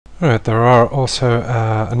Alright, there are also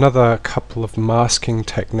another couple of masking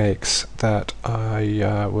techniques that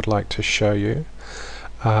I would like to show you.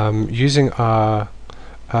 Using our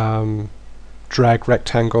drag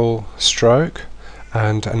rectangle stroke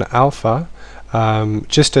and an alpha,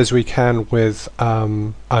 just as we can with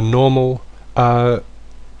a normal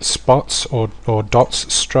spots or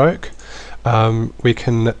dots stroke, we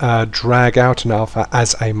can drag out an alpha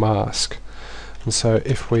as a mask. And so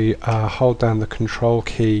if we hold down the control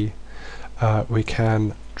key, we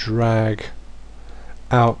can drag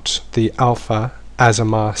out the alpha as a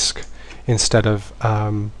mask instead of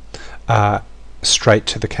straight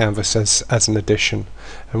to the canvas as an addition.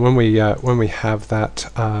 And when we have that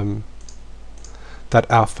that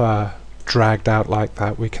alpha dragged out like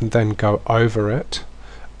that, we can then go over it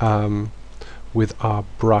with our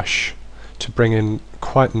brush to bring in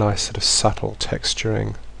quite nice sort of subtle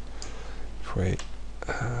texturing. If we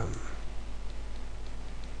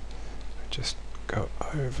just go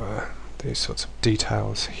over these sorts of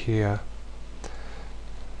details here,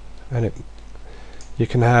 and you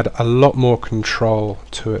can add a lot more control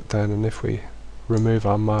to it then. And if we remove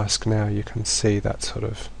our mask now, you can see that sort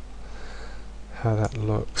of how that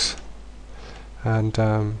looks. And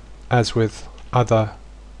as with other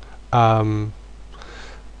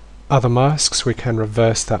masks, we can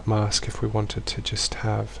reverse that mask if we wanted to just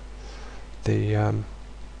have the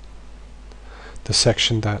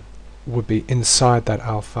section that would be inside that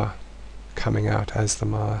alpha coming out as the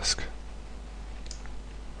mask.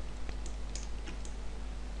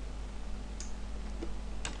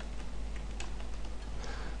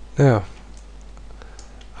 Now,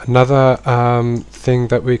 another thing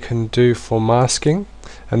that we can do for masking,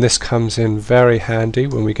 and this comes in very handy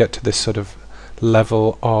when we get to this sort of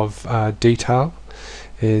level of detail,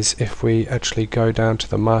 is if we actually go down to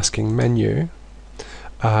the masking menu,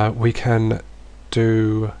 we can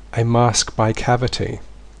do a mask by cavity.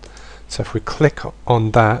 So if we click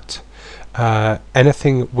on that,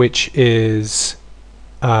 anything which is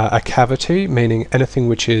a cavity, meaning anything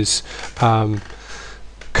which is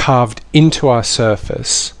carved into our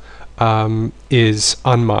surface, is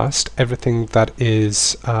unmasked. Everything that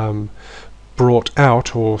is brought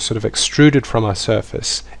out or sort of extruded from our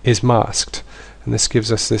surface is masked, and this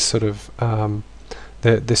gives us this sort of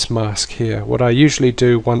this mask here. What I usually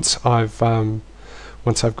do once I've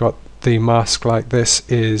got the mask like this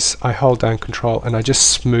is I hold down Control and I just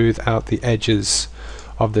smooth out the edges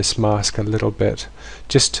of this mask a little bit,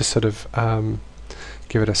 just to sort of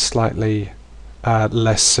give it a slightly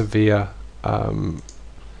less severe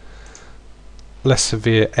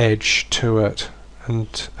edge to it.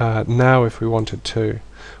 And now if we wanted to,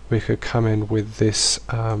 we could come in with this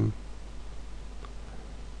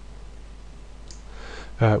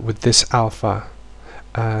alpha,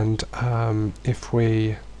 and if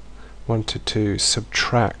we wanted to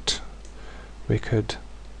subtract, we could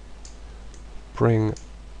bring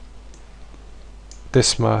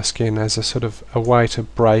this mask in as a sort of a way to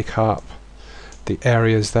break up the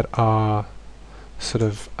areas that are sort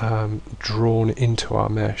of drawn into our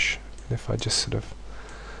mesh. And if I just sort of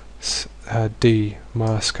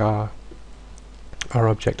demask our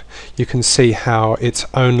object, you can see how it's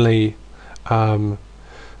only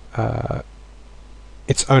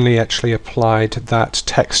actually applied that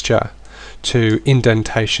texture to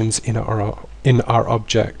indentations in our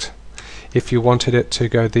object. If you wanted it to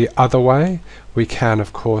go the other way, we can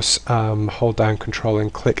of course hold down Control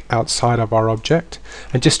and click outside of our object,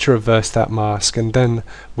 and just to reverse that mask, and then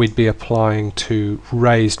we'd be applying to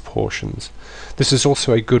raised portions. This is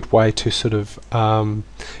also a good way to sort of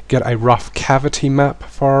get a rough cavity map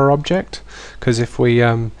for our object, because if we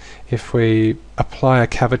apply a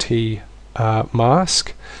cavity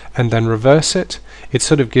mask and then reverse it, it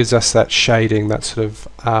sort of gives us that shading, that sort of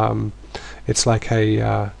it's like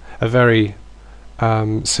a very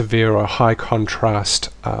severe or high contrast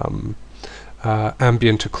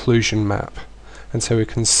ambient occlusion map, and so we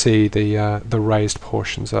can see the raised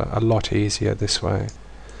portions a lot easier this way.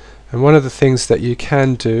 And one of the things that you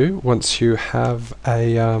can do once you have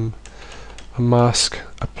a mask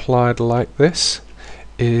applied like this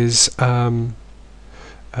is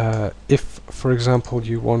if, for example,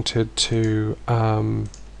 you wanted to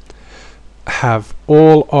have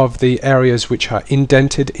all of the areas which are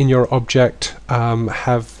indented in your object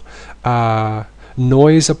have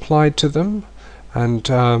noise applied to them, and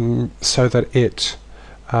so that it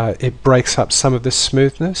breaks up some of the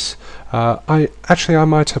smoothness. I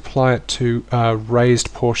might apply it to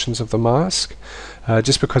raised portions of the mask,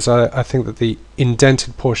 just because I think that the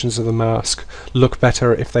indented portions of the mask look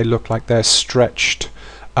better if they look like they're stretched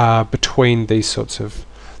between these sorts of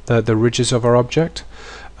the ridges of our object.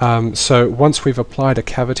 So once we've applied a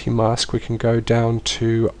cavity mask, we can go down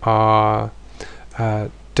to our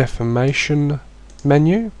deformation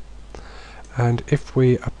menu, and if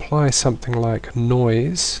we apply something like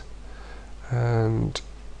noise, and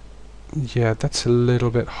yeah, that's a little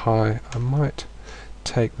bit high, I might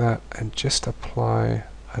take that and just apply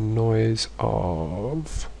a noise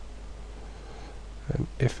of, and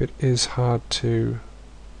if it is hard to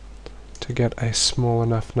get a small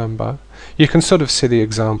enough number, you can sort of see the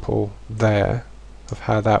example there of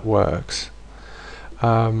how that works.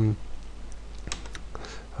 I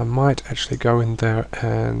might actually go in there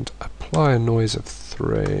and apply a noise of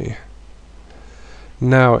 3.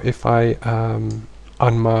 Now if I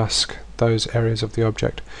unmask those areas of the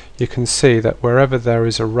object, you can see that wherever there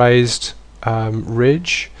is a raised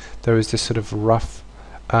ridge, there is this sort of rough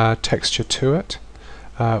texture to it,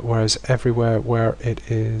 whereas everywhere where it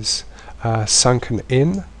is sunken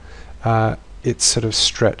in, it's sort of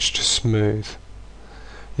stretched smooth.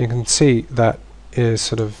 You can see that is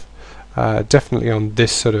sort of definitely on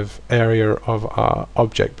this sort of area of our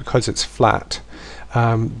object, because it's flat.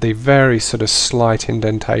 The very sort of slight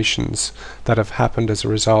indentations that have happened as a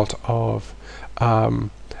result of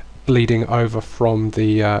bleeding over from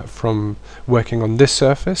the from working on this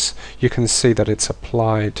surface, you can see that it's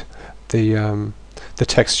applied the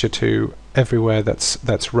texture to everywhere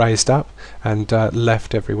that's raised up, and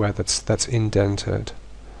left everywhere that's indented.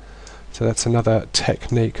 So that's another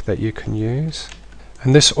technique that you can use.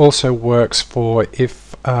 And this also works for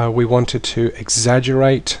if we wanted to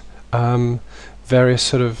exaggerate various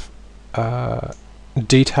sort of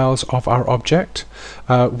details of our object.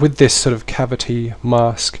 With this sort of cavity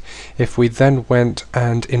mask, if we then went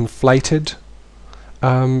and inflated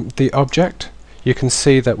the object, you can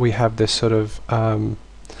see that we have this sort of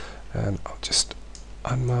and I'll just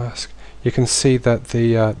unmask. You can see that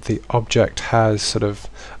the object has sort of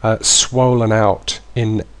swollen out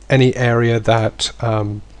in any area that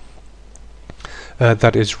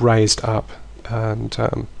that is raised up, and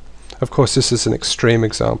of course this is an extreme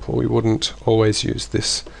example. We wouldn't always use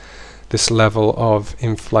this level of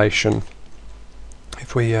inflation.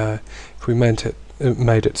 If we made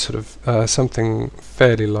it sort of something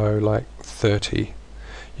fairly low, like 30,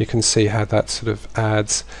 you can see how that sort of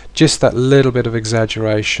adds just that little bit of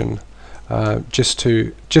exaggeration, just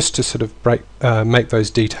to sort of make those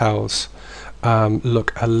details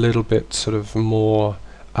look a little bit sort of more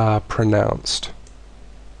pronounced.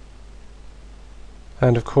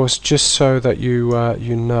 And of course, just so that you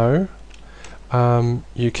you know,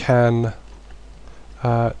 you can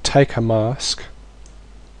take a mask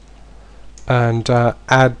and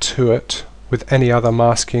add to it with any other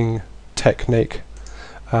masking technique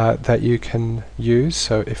that you can use.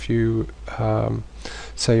 So if you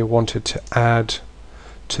say you wanted to add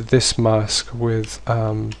to this mask with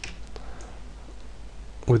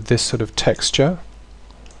this sort of texture,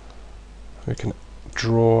 we can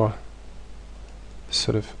draw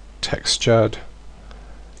sort of textured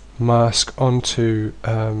mask onto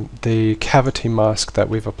the cavity mask that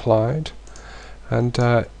we've applied, and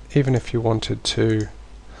even if you wanted to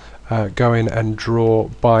go in and draw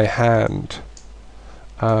by hand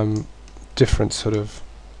different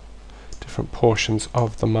portions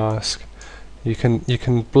of the mask, you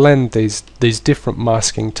can blend these different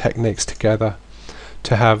masking techniques together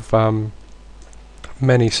to have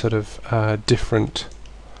many sort of different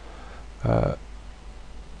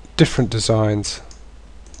designs.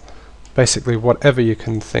 Basically, whatever you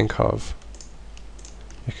can think of,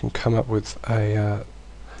 you can come up with a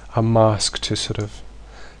mask to sort of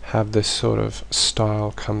have this sort of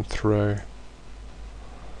style come through.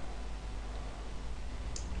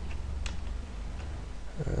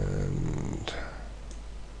 And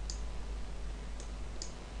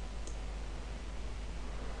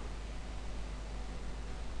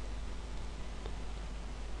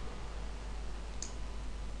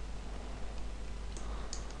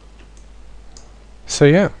so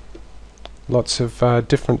yeah, lots of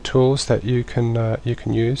different tools that you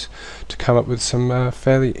can use to come up with some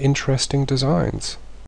fairly interesting designs.